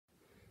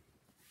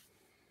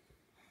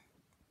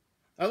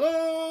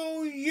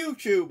Hello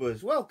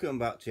YouTubers, welcome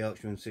back to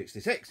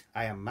Yorkshireman66.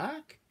 I am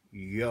Mark,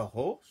 your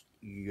host,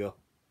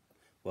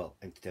 well,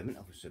 entertainment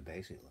officer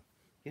basically.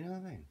 You know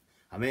what I mean?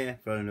 I'm here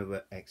for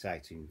another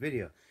exciting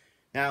video.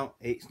 Now,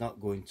 it's not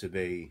going to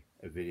be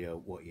a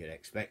video what you're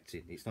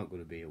expecting. It's not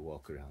going to be a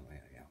walk around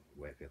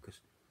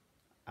because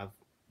I've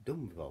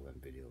done with all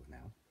them videos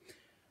now.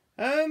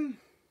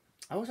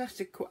 I was asked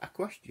a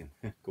question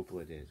a couple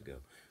of days ago.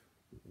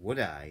 Would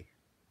I,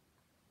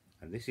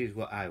 and this is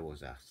what I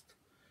was asked,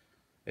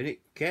 and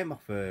it came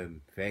off a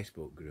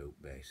Facebook group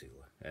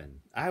basically, and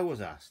I was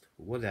asked,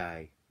 would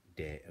I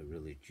date a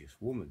religious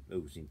woman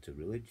who's into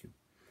religion?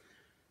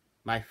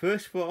 My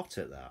first thought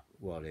at that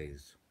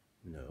was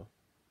no.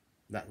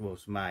 That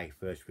was my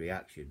first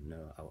reaction.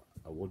 No,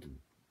 I wouldn't,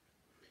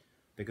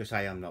 because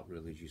I am not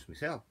religious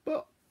myself.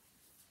 But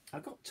I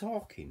got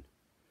talking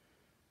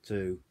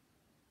to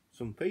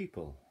some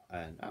people,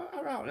 and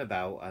I'm out and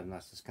about, and I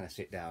just kind of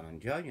sit down and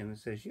join you, and they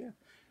says, yeah,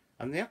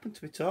 and they happen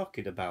to be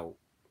talking about,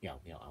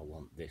 I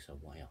want this, I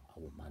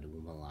won't mind a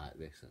woman like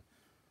this.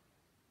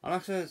 And I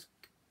says,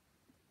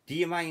 do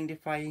you mind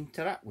if I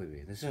interact with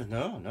you? They says,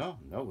 no,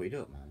 we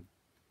don't mind.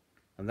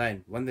 And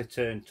then when they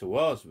turned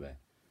towards me,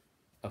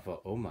 I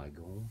thought, oh my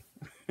God.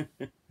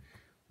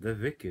 The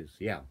vicars,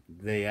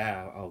 they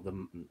are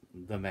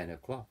the men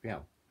of cloth,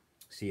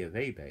 C of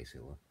A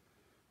basically.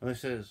 And they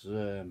says,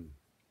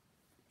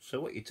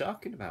 so what are you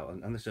talking about?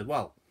 And they said,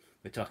 well,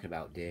 we're talking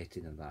about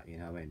dating and that, you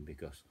know what I mean,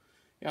 because,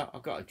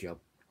 I've got a job.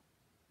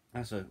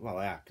 I said, well,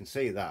 I can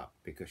see that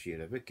because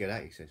you're a vicar,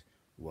 eh? He says,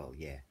 well,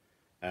 yeah.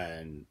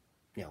 And,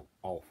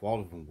 all four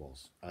of them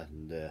was.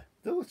 And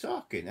they were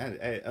talking,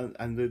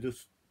 and they're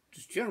just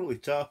generally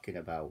talking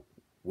about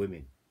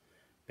women,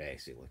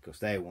 basically, because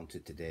they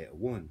wanted to date a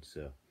woman,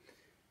 so,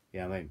 you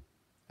know what I mean?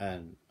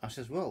 And I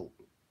says, well,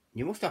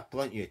 you must have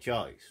plenty of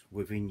choice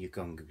within your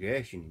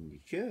congregation, in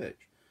your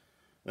church.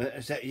 And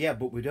I said, yeah,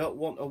 but we don't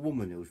want a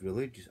woman who's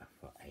religious. I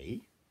thought,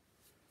 hey?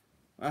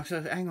 I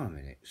said, hang on a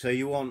minute, so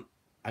you want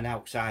an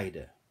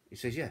outsider? He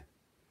says, yeah,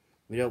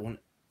 we don't want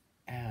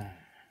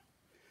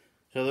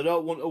so they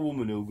don't want a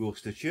woman who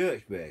goes to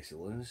church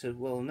basically. And I said,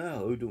 well, no,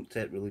 who don't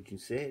take religion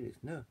serious?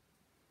 No,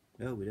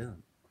 we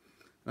don't.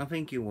 And I'm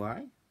thinking,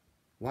 why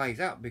is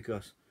that?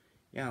 Because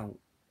I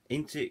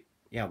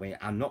mean,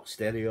 I'm not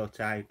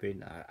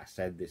stereotyping. I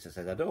said this, I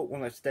said I don't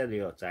want to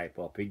stereotype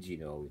or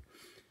pigeonhole you,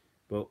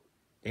 but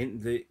in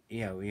the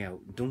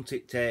don't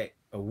it take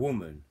a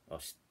woman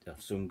of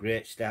some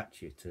great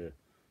stature to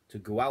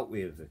go out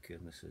with a vicar?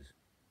 And I says,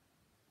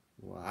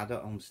 well, I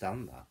don't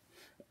understand that.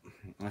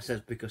 I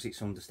says, because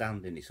it's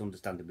understanding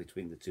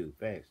between the two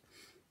faiths.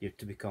 You have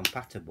to be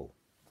compatible.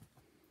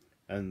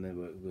 And they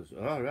goes,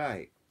 all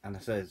right. And I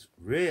says,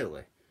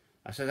 really?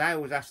 I said, I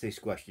was asked this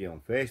question on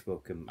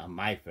Facebook, and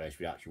my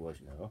first reaction was,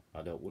 no,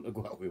 I don't want to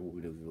go out with a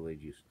woman who's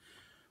religious.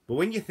 But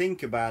when you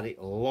think about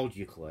it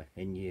logically,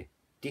 and you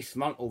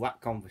dismantle that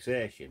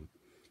conversation,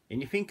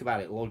 and you think about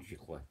it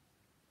logically,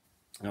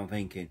 and I'm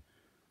thinking,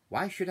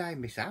 why should I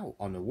miss out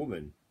on a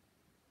woman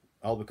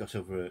all because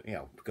of her,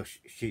 because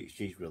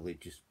she's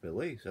religious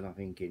beliefs? And I'm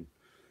thinking,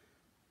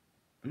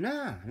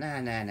 no,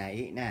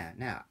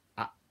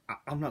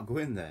 I'm not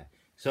going there.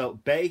 So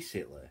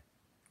basically,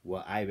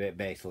 what I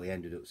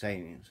ended up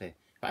saying, if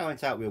I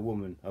went out with a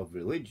woman of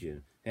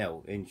religion,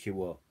 and she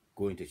were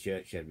going to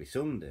church every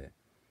Sunday,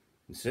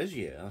 and says,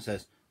 I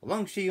says, as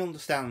long as she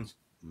understands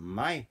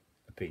my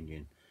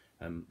opinion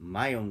and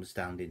my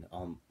understanding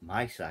on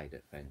my side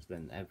of things,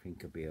 then everything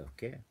could be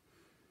okay.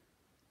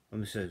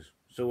 And he says,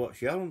 so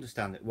what's your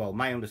understanding? Well,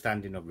 my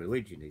understanding of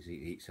religion is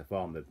it's a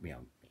form of,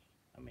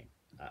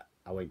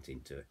 I went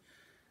into it.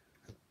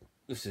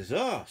 He says,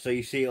 oh, so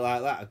you see it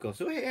like that? I go,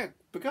 so yeah,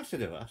 because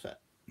of it. I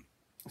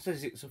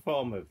says it's a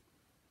form of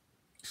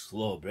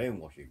slow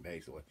brainwashing,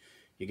 basically.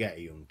 You get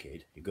a young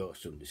kid, you go to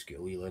Sunday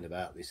school, you learn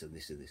about this and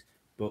this and this.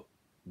 But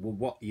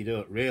what you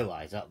don't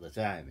realise at the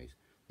time is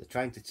they're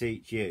trying to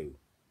teach you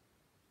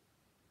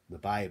the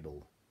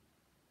Bible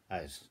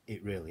as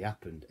it really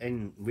happened.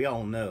 And we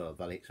all know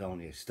that it's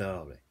only a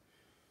story.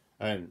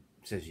 And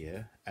says,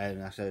 yeah.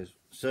 And I says,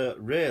 so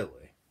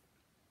really,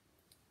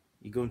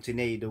 you're going to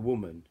need a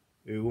woman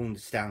who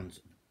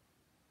understands,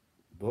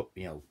 but,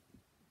 and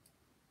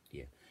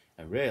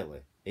really,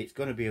 it's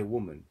going to be a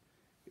woman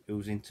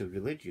who's into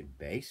religion,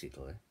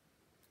 basically.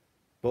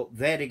 But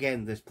then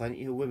again, there's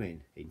plenty of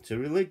women into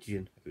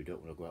religion who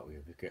don't want to go out with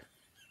a vicar.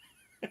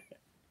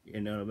 You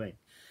know what I mean?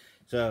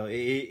 So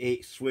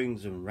it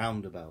swings and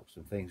roundabouts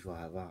and things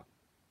like that.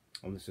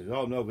 And they says,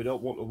 oh no, we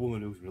don't want a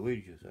woman who's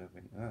religious. I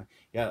think,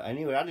 and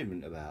you were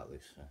adamant about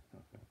this.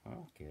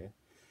 Okay.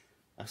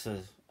 I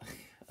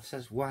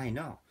says, why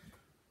not?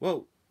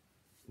 Well,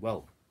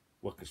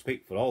 we can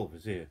speak for all of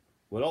us here.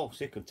 We're all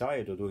sick and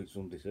tired of doing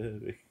Sunday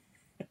service.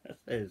 I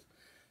says,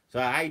 so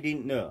I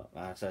didn't know.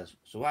 I says,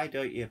 so why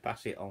don't you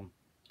pass it on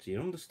to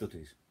your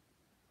understudies?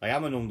 I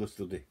am an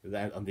understudy.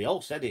 And they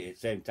all said it at the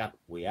same time.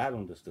 We are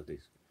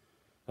understudies.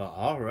 Oh,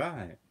 all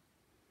right.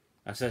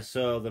 I said,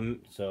 so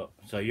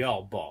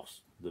your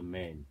boss, the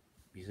main,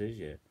 he says,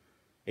 yeah,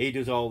 he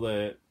does all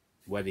the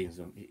weddings,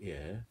 and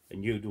yeah,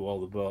 and you do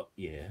all the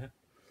yeah.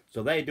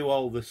 So they do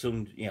all the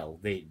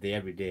the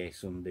everyday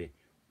Sunday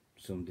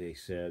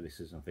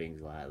services and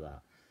things like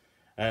that.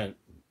 And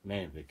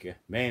main vicar,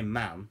 main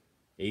man,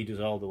 he does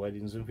all the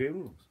weddings and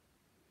funerals.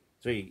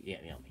 So yeah, you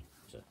know what I mean.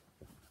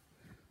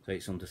 So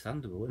it's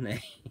understandable, isn't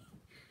it?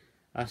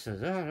 I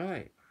says, all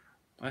right.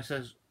 I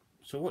says,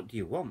 so what do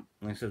you want?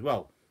 And he says,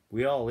 well,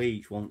 we all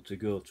each want to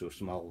go to a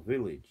small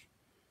village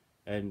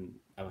and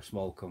have a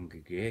small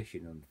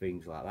congregation and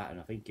things like that, and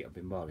I think it'll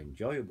be more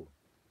enjoyable.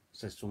 I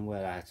says,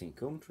 somewhere out in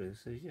country. I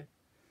says, yeah.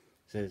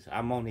 I says,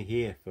 I'm only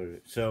here for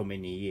so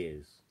many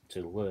years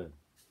to learn.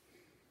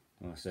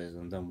 And I says,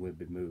 and then we'll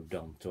be moved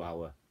on to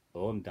our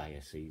own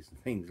diocese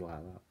and things like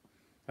that.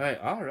 Right,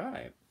 all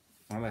right.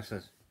 And I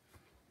says,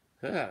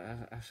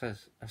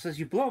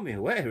 you blow me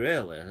away,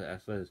 really. I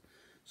says,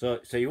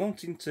 so you're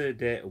wanting to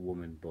date a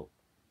woman, but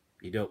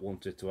you don't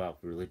want her to have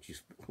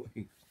religious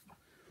beliefs.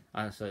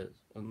 And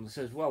I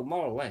says, well,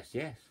 more or less,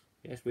 yes.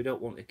 Yes, we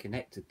don't want her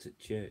connected to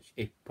church,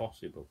 if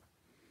possible.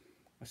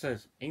 I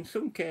says, in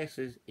some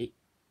cases,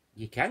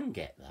 you can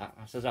get that.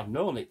 I says, I've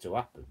known it to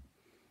happen.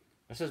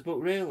 I says, but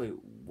really,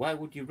 why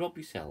would you rob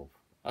yourself?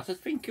 I says,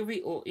 think of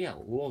it,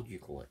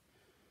 logically.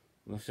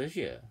 And I says,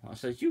 yeah. I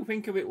says, you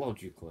think of it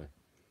logically.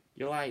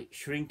 You're like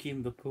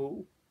shrinking the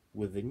pool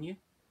within you.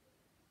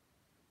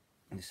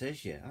 And he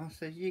says, yeah. I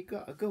says, you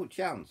got a good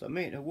chance of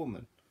meeting a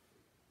woman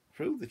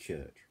through the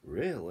church,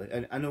 really.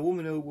 And a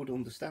woman who would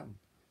understand.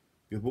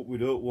 Yeah, but we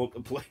don't want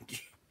to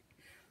pledge.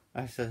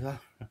 I says,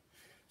 oh.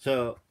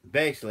 So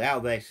basically how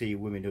they see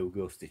women who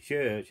goes to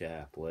church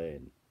are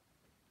plain.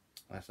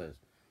 I says,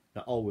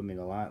 not all women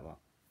are like that.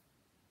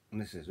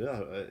 And he says,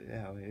 oh,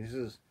 yeah. He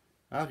says,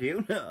 how do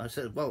you know? I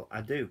says, well,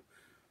 I do.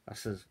 I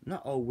says,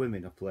 not all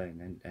women are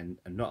plain, and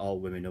not all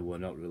women who are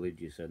not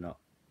religious are not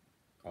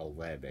all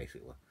there,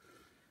 basically.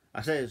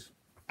 I says,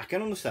 I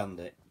can understand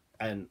it,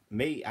 and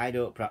me, I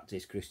don't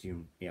practice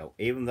Christian,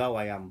 even though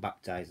I am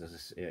baptised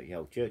as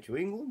a, Church of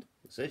England,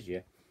 it says,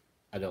 yeah,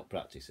 I don't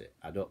practice it.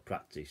 I don't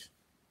practice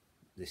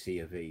the C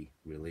of E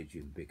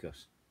religion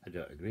because I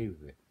don't agree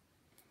with it.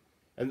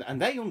 And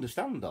they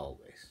understand all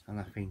this, and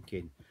I'm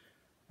thinking,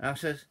 and I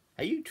says,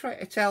 are you trying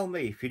to tell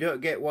me if you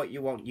don't get what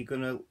you want, you're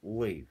going to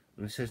leave?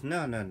 And he says,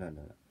 no.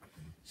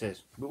 He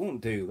says, we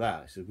won't do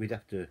that. He says, we'd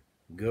have to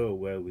go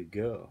where we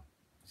go.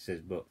 He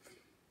says, but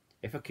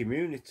if a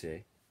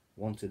community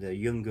wanted a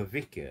younger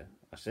vicar,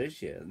 I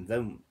says, yeah,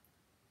 and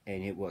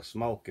it was a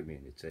small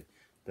community,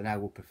 then I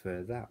would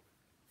prefer that.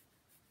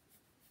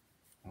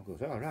 I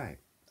goes, all right.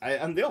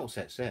 And they all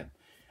said same.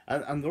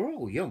 And they're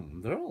all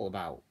young. They're all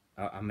about,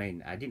 I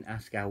mean, I didn't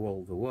ask how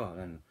old they were,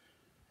 and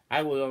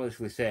I would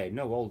honestly say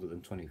no older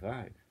than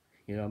 25.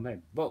 You know what I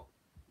mean? But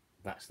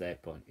that's their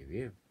point of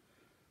view.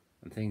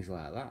 And things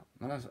like that.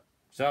 And I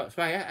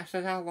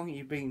said, how long have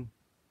you been,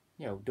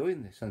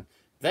 doing this? And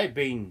they've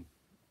been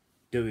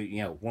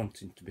doing,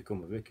 wanting to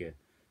become a vicar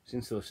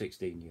since they were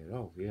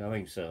 16-year-old. You know what I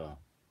mean? So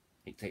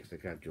it takes a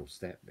gradual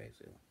step,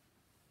 basically.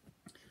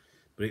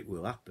 But it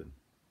will happen.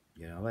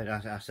 You know what I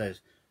mean? I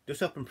says,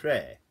 just up and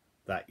pray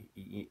that,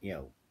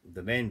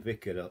 the main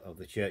vicar of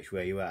the church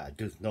where you are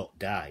does not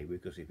die,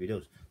 because if he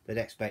does, they'd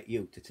expect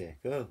you to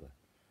take over.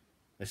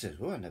 I says,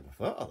 well, I never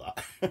thought of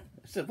that. I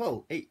said,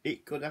 well,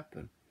 it could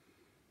happen.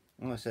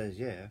 And I says,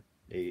 yeah,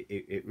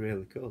 it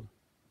really could.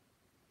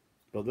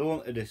 But they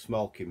wanted a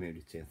small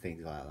community and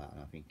things like that,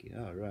 and I'm thinking,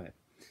 oh, right.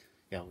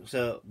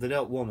 So they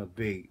don't want a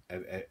big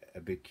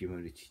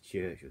community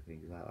church or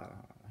things like that.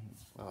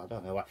 Well, I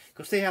don't know why.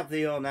 Because they have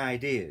their own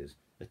ideas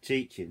of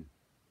teaching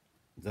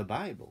the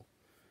Bible.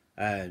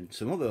 And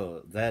some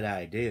of their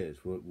ideas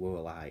were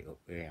like,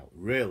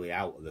 really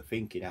out of the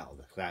thinking, out of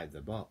the side of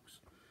the box.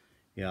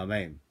 You know what I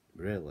mean?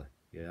 Really.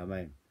 You know what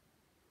I mean?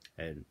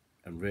 And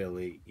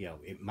really,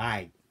 it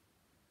might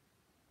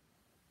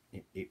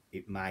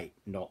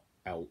not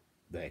help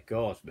their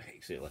cause,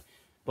 basically.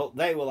 But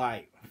they were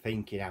like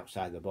thinking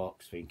outside the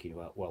box, thinking,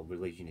 well,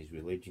 religion is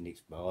religion,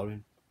 it's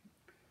boring.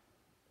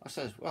 I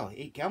says, well,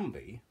 it can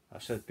be. I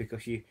said,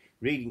 because you're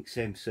reading the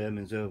same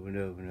sermons over and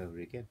over and over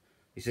again.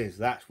 He says,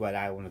 that's where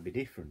I want to be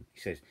different.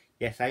 He says,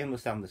 yes, I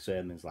understand the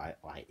sermons like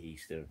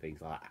Easter and things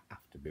like that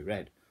have to be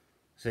read.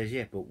 I says,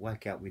 yeah, but why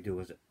can't we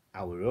do as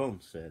our own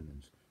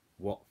sermons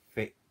what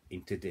fit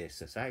in today's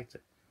society?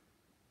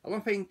 And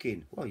I'm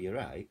thinking, well, you're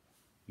right.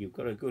 You've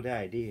got a good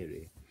idea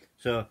here.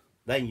 So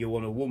then you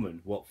want a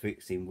woman what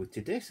fits in with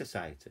today's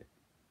society,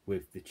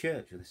 with the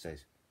church. And he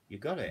says, you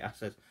got it. I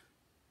says,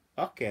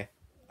 okay,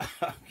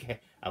 okay,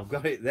 I've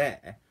got it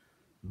there,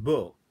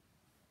 but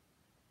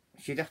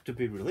she'd have to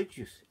be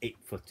religious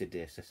for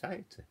today's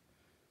society.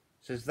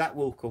 Says that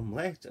will come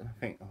later. And I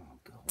think, oh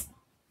God.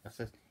 I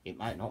says, it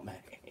might not.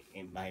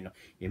 It might not.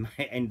 You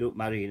might end up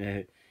marrying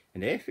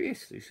an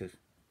atheist. He says,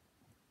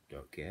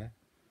 don't care.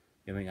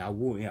 I mean, I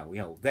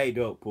won't. They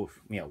don't push.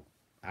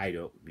 I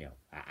don't.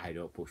 I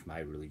don't push my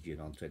religion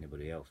onto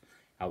anybody else.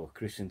 I'm a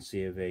Christian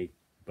CV,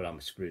 but I'm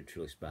a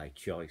spiritualist by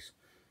choice.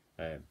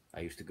 I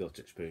used to go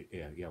to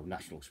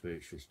National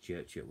Spiritualist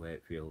Church at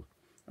Wakefield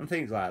and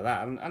things like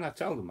that. And I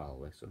tell them all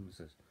this, and they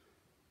says,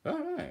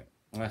 all right.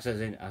 And I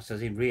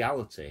says, in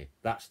reality,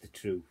 that's the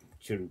true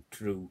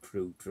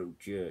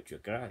church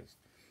of Christ.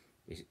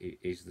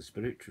 Is the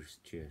spiritual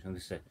church. And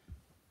they said,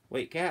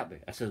 well, it can't be.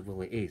 I said,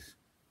 well, it is.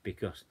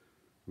 Because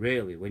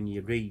really, when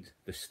you read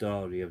the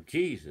story of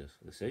Jesus,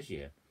 it says,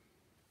 yeah,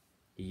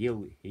 he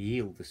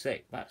healed the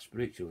sick. That's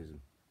spiritualism.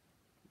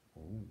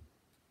 Oh.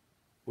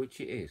 Which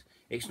it is.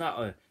 It's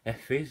not a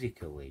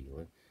physical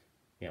healing.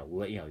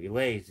 He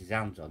lays his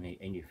hands on it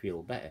and you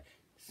feel better.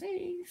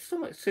 See,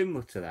 something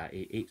similar to that.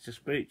 It's a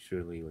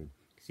spiritual healing.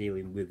 It's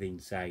healing within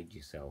inside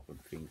yourself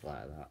and things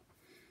like that.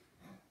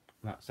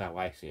 That's how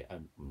I see it.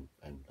 And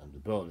the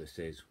bonus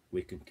is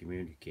we can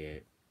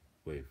communicate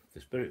with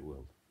the spirit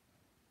world.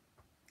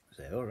 I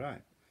say, all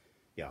right.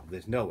 Yeah,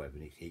 there's no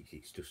evidence.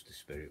 It's just the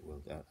spirit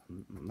world.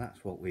 And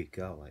that's what we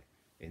call it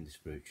in the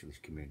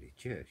spiritualist community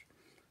church.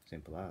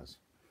 Simple as.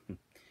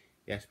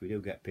 Yes, we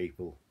do get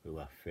people who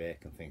are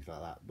fake and things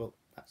like that, but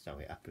that's how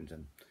it happens.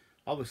 And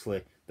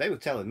obviously, they were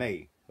telling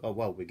me, oh,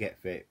 well, we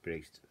get fake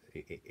priests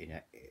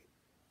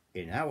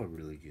in our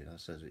religion. I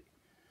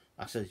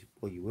says,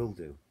 well, you will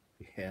do.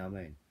 You know what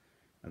I mean?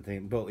 And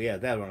think, but yeah,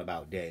 they're on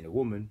about dating a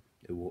woman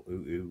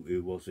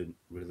who wasn't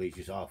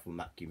religious or from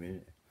that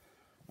community.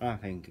 And I'm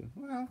thinking,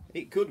 well,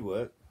 it could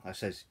work. I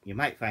says, you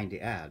might find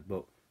it hard,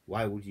 but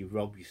why would you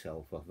rob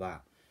yourself of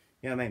that?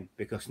 You know what I mean?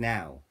 Because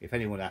now, if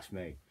anyone asks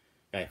me,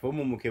 if a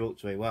woman came up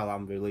to me, well,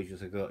 I'm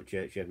religious, I go to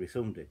church every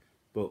Sunday,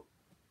 but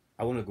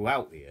I want to go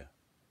out here.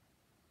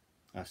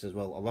 I says,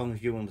 well, as long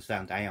as you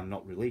understand I am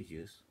not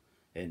religious,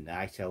 and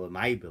I tell her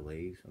my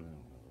beliefs, and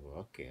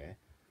okay.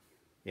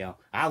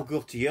 I'll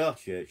go to your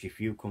church if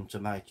you come to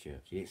my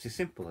church. It's as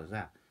simple as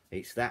that.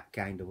 It's that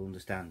kind of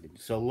understanding.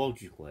 So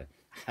logically,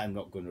 I'm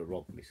not going to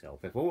rob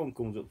myself. If a woman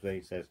comes up to me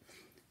and says,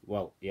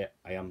 well, yeah,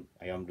 I am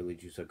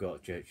religious, I go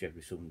to church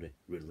every Sunday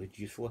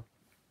religiously,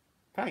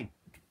 fine.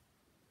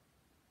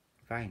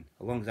 Fine.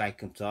 As long as I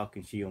can talk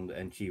and she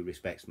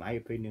respects my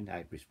opinion,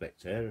 I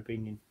respect her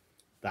opinion,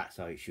 that's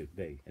how it should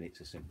be. And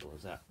it's as simple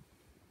as that.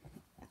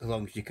 As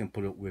long as you can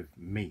put up with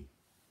me.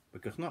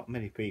 Because not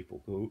many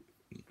people can.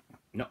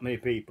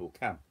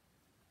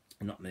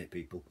 And not many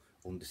people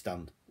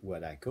understand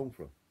where I come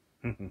from.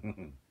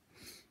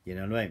 You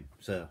know what I mean?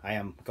 So I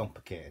am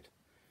complicated,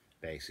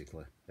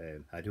 basically.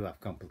 I do have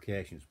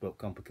complications, but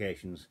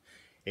complications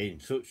in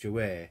such a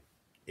way,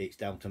 it's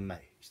down to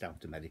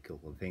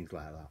medical and things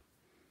like that.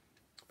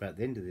 But at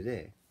the end of the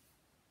day,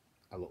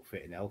 I look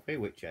fit and healthy,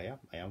 which I am.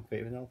 I am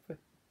fit and healthy.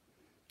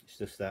 It's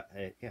just that,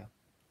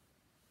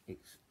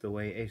 it's the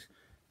way it is.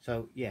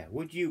 So, yeah,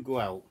 would you go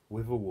out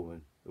with a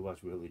woman who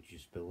has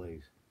religious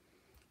beliefs?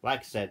 Like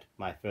I said,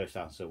 my first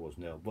answer was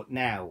no. But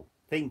now,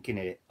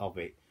 thinking of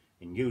it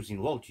and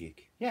using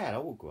logic, yeah, I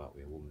would go out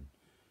with a woman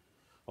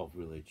of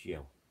religious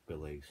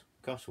beliefs.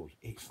 Because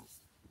it's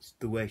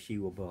the way she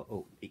was brought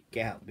up. It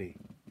can't be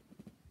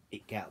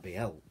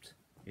helped.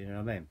 You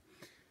know what I mean?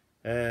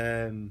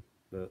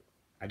 But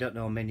I don't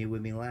know many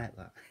women like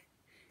that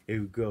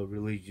who go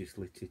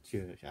religiously to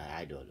church.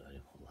 I don't know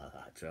anyone like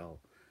that at all.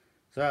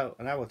 So,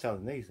 and I was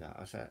telling these that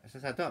I said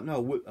I don't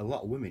know a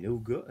lot of women who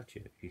go to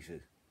church. He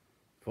says,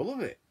 full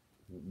of it,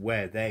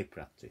 where they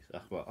practice. I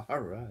thought, all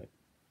right.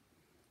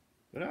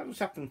 But I just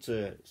happened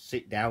to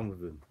sit down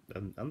with them,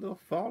 and there were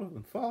four of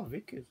them, 4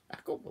 vicars. I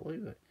couldn't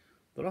believe it.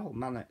 They're all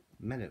men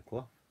at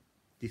cloth,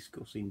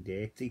 discussing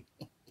dating.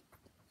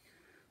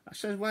 I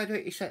said, why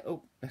don't you set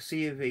up a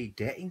C of E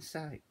dating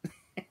site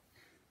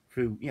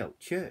through,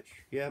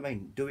 church? You know what I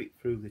mean? Do it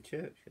through the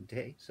church, a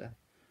dating site.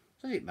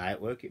 So it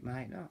might work, it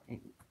might not.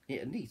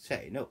 It needs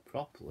setting up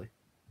properly,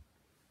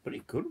 but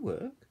it could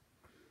work.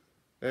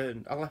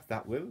 And I left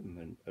that with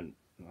him, and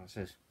I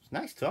says, it's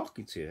nice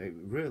talking to you, it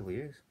really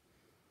is.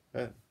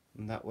 And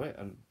that way,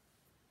 and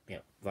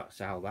that's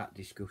how that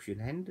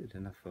discussion ended.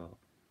 And I thought,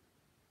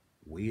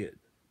 weird.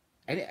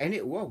 And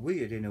it was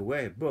weird in a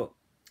way, but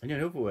in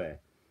another way,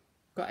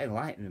 got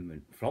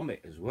enlightenment from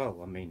it as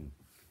well. I mean,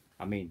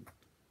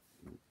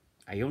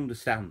 I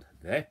understand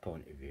their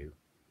point of view,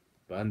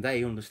 and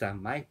they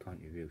understand my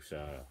point of view.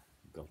 So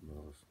God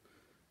knows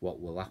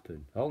what will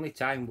happen. Only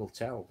time will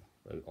tell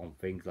on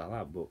things like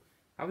that. But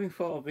having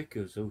 4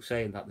 vicars who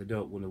saying that they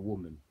don't want a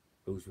woman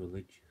who's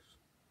religious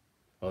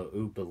or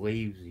who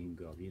believes in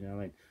God, you know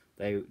what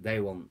I mean? They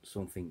want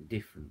something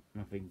different.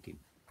 And I'm thinking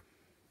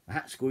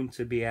that's going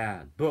to be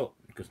hard, but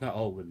because not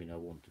all women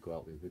want to go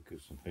out with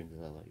vicars and things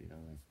like that, you know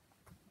what I mean?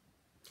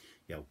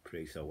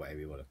 Priests or whatever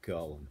you want to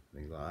call them,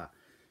 things like that.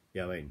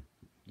 You know what I mean?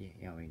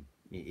 Yeah, I mean,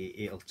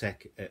 it'll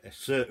take a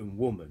certain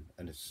woman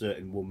and a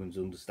certain woman's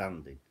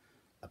understanding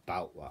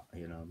about that,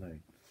 you know what I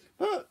mean?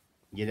 But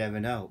you never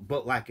know.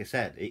 But like I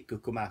said, it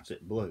could come out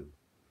at blue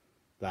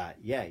that,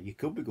 yeah, you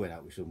could be going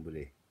out with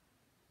somebody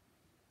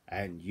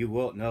and you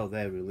won't know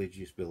their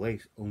religious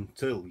beliefs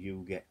until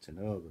you get to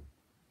know them.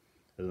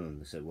 And then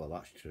they said, well,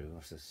 that's true.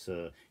 I said,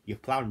 so your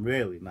plan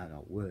really might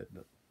not work,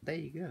 but there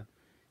you go.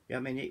 Yeah, I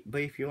mean,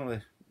 but if you want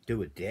to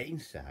do a dating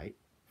site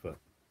for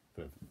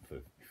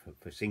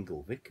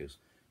single vicars,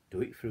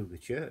 do it through the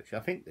church. I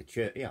think the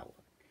church,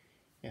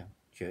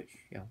 church,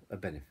 a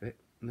benefit.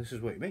 And this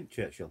is what you mean,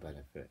 church will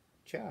benefit.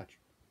 Charge.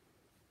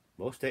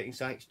 Most dating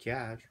sites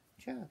charge.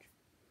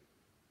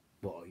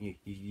 But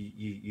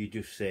you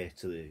just say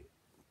to the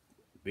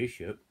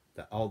bishop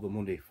that all the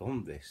money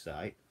from this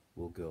site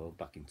will go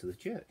back into the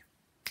church.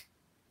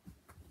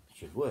 It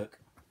should work.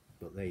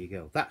 But there you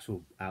go. That's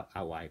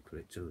how I put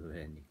it to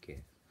any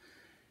case.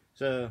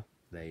 So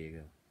there you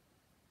go.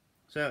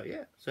 So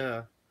yeah,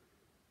 so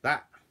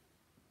that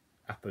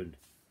happened.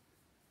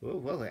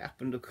 Well, it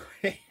happened.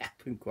 It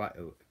happened quite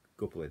a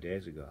couple of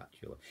days ago,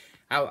 actually.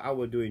 I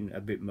was doing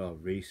a bit more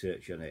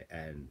research on it,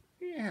 and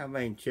yeah, I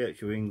mean,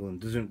 Church of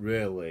England doesn't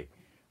really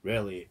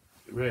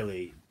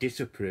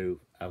disapprove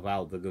of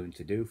how they're going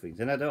to do things,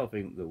 and I don't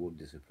think they would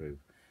disapprove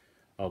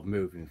of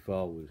moving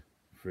forward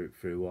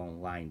through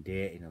online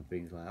dating and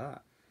things like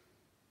that.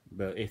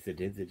 But if they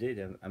did, they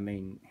did. I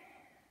mean,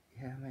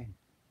 yeah, I mean,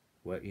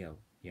 well,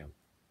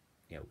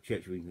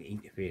 Church of England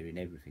interfere in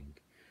everything.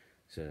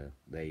 So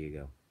there you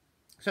go.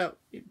 So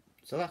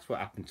that's what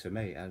happened to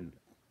me, and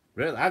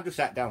really, I just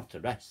sat down to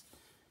rest.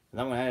 And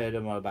then when I heard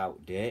them all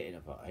about dating, I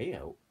thought, hey,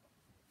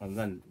 and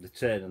then the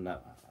turn on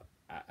that,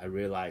 I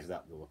realised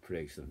that there were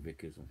priests and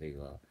vicars and things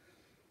like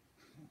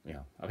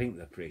that. I think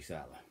they're priests,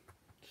 aren't they?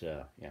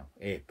 So,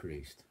 a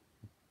priest,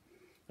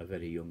 a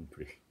very young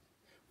priest,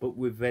 but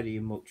with very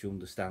much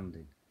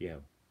understanding,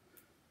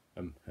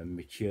 and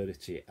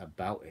maturity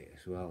about it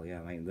as well. I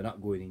mean, they're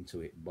not going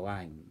into it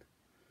blind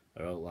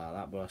or all like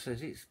that. But I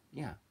says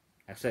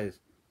I says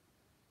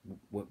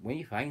when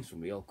you find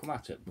somebody, it'll come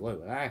out at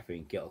blue, and I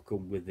think it'll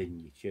come within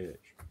your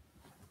church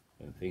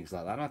and things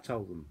like that. And I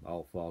told them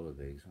all 4 of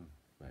these. I'm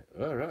like,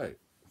 all right.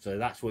 So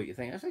that's what you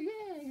think? I said,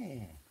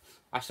 yeah.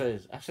 I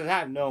says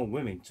I've known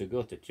women to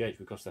go to church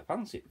because they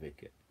fancy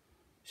vicar.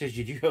 He says,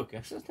 you joke?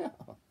 I said,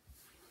 no.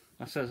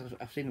 I says,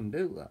 I've seen them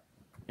do that.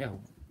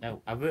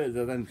 I've heard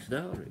of them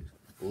stories,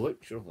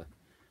 literally.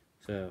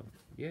 So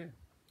yeah.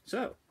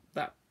 So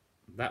that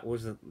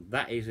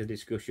is a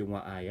discussion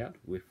what I had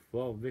with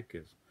 4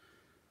 vicars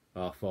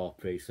or 4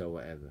 priests or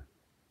whatever.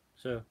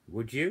 So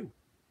would you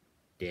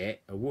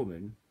date a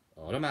woman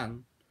or a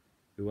man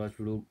who has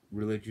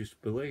religious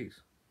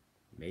beliefs?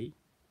 Me?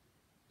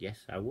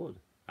 Yes, I would.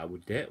 I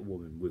would date a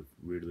woman with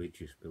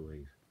religious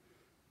beliefs.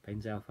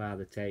 Depends how far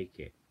they take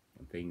it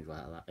and things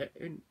like that.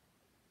 And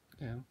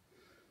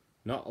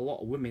not a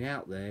lot of women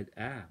out there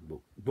are.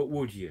 But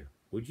would you?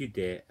 Would you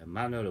date a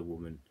man or a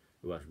woman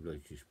who has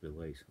religious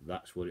beliefs?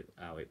 That's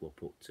how it will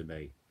put to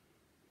me.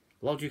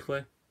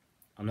 Logically,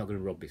 I'm not going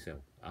to rob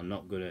myself. I'm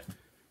not going to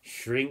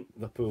shrink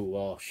the pool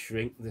or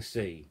shrink the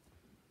sea,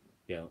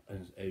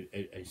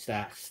 and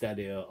start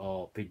studying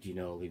or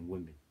pigeonholing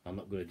women. I'm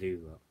not going to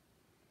do that.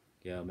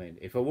 You know what I mean?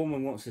 If a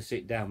woman wants to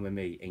sit down with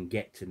me and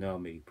get to know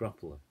me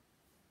properly,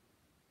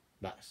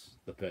 that's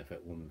the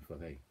perfect woman for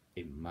me,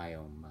 in my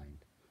own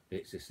mind.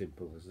 It's as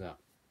simple as that.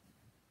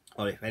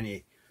 Or if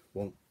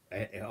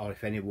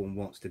anyone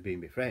wants to be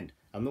my friend,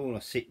 I'm not going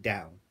to sit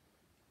down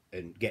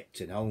and get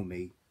to know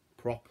me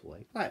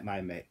properly, like my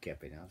mate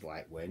Kevin has,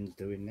 like Wayne's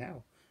doing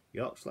now.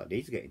 York's lad,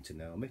 he's getting to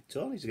know me.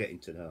 Tony's getting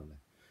to know me,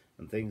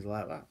 and things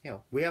like that.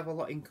 We have a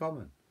lot in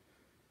common,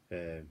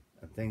 and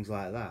things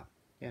like that.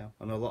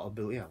 And a lot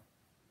of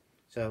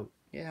So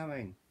I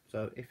mean,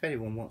 so if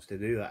anyone wants to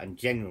do that and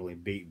generally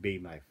be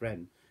my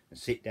friend and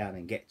sit down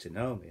and get to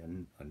know me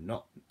and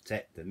not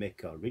take the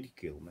mick or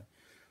ridicule me,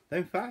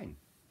 then fine.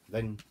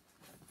 Then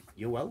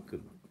you're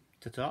welcome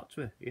to talk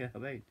to me. I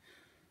mean,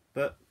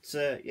 but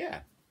so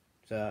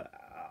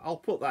I'll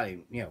put that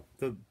in.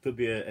 There'll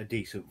be a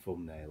decent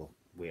thumbnail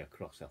way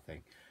across, I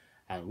think.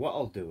 And what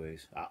I'll do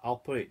is I'll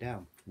put it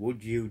down.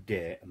 Would you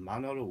date a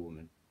man or a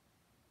woman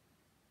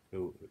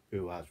who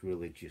has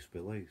religious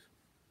beliefs?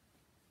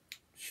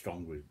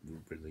 Strong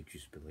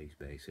religious beliefs,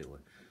 basically.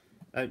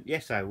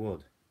 Yes, I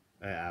would.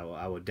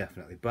 I would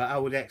definitely. But I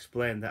would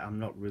explain that I'm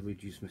not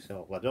religious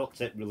myself. I don't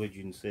take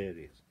religion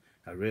serious.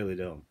 I really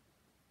don't.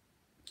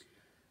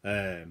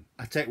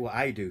 I take what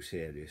I do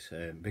serious,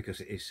 because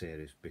it is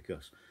serious.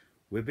 Because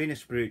we've been a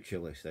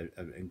spiritualist,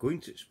 and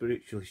going to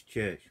spiritualist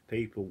church,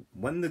 people,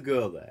 when they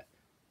go there,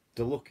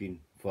 they're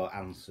looking for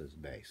answers,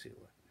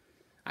 basically.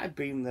 I've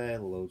been there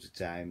loads of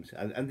times,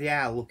 and they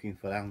are looking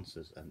for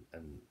answers,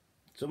 and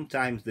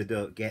sometimes they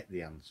don't get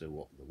the answer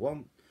what they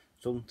want,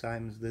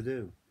 sometimes they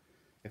do.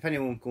 If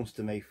anyone comes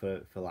to me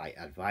for like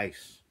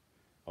advice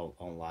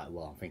on like,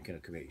 well, I'm thinking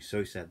of committing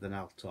suicide, then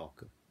I'll talk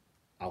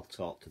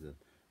to them.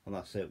 And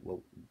I say,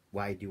 well,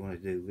 why do you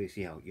want to do this?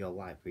 Your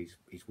life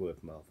is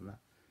worth more than that.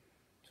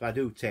 So I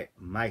do take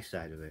my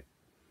side of it,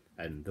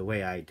 and the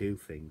way I do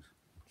things,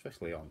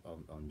 especially on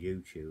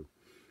YouTube,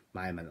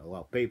 my mental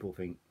health. People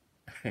think,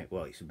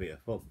 well, it's a bit of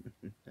fun.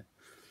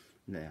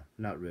 No,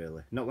 not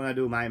really. Not when I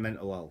do my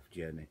mental health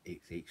journey.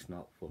 It's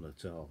not fun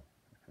at all.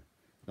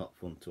 Not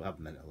fun to have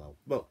mental health.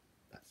 But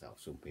that's how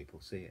some people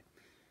see it.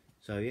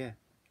 So yeah.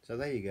 So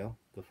there you go.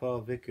 The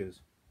 4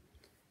 vicars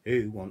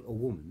who want a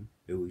woman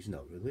who is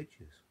not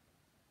religious.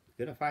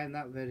 You're going to find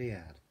that very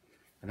hard.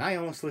 And I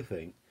honestly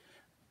think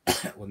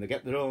when they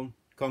get their own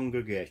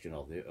congregation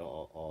or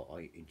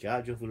in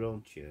charge of their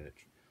own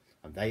church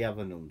and they have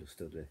an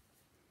understudy,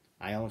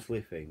 I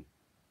honestly think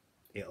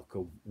it'll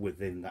come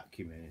within that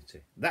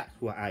community. That's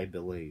what I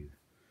believe.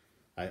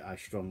 I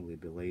strongly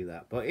believe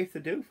that. But if they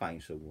do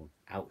find someone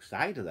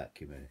outside of that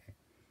community,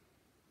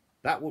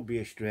 that would be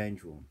a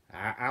strange one.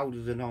 How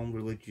does a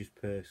non-religious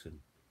person,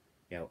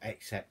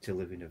 accept to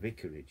live in a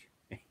vicarage?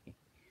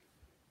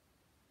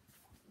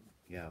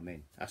 Yeah, I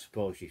mean, I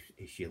suppose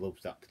if she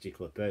loves that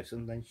particular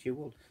person, then she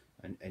would,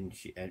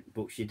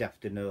 but she'd have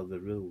to know the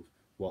rules,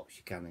 what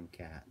she can and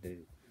can't do.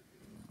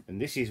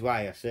 And this is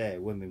why I say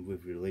women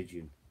with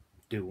religion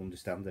do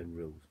understand them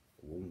rules.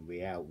 One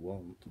we out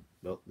won't,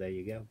 but there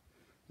you go.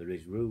 There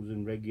is rules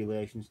and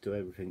regulations to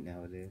everything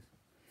nowadays.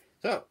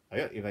 So I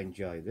hope you've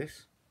enjoyed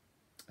this.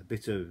 A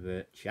bit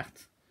of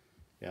chat,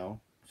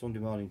 Sunday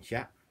morning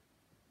chat.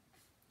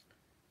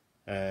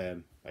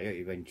 I hope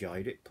you've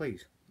enjoyed it.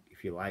 Please,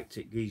 if you liked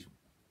it,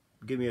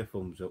 give me a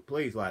thumbs up.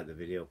 Please like the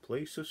video.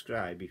 Please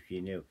subscribe if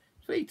you're new.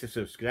 It's free to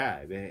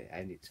subscribe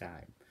any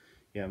time.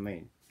 You know what I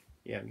mean?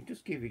 Yeah, you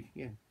just give it.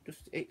 Yeah,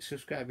 just hit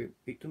subscribe.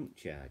 It doesn't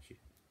charge you.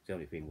 It's the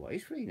only thing what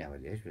is free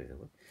nowadays,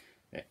 really.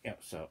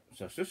 So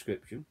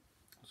subscription.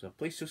 So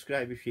please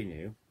subscribe if you're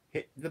new.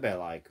 Hit the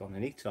bell icon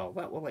and hit all.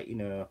 That will let you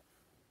know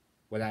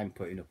when I'm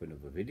putting up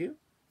another video.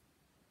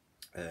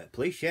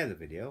 Please share the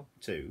video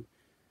to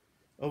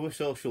other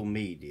social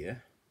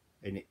media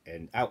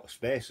and outer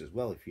space as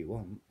well if you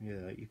want.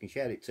 Yeah, you can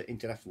share it to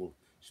International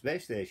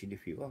Space Station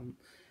if you want.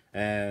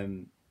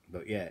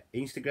 But yeah,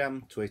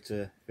 Instagram,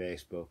 Twitter,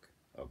 Facebook,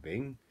 or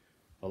Bing.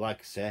 Or like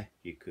I say,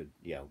 you could,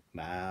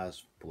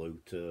 Mars,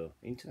 Pluto,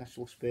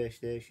 International Space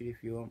Station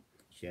if you want.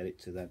 Share it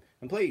to them.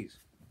 And please,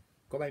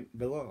 comment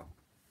below.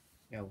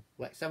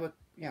 Let's have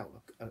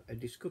a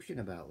discussion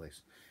about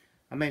this.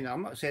 I mean,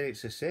 I'm not saying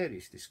it's a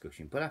serious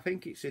discussion, but I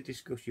think it's a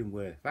discussion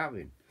worth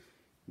having.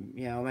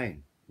 You know what I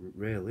mean? It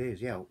really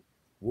is.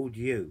 Would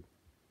you,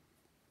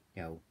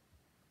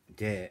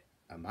 date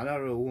a man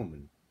or a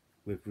woman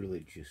with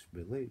religious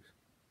beliefs?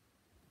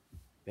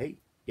 Hey,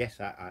 yes,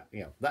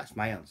 that's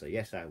my answer.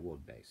 Yes, I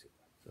would, basically.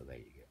 So there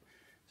you go.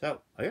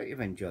 So I hope you've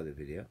enjoyed the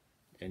video,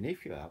 and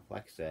if you have,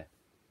 like I say,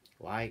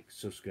 like,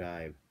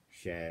 subscribe,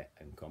 share,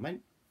 and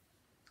comment,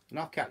 and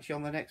I'll catch you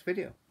on the next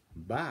video.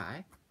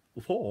 Bye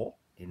for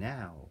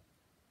now.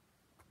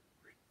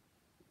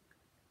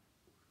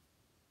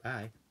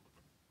 Bye.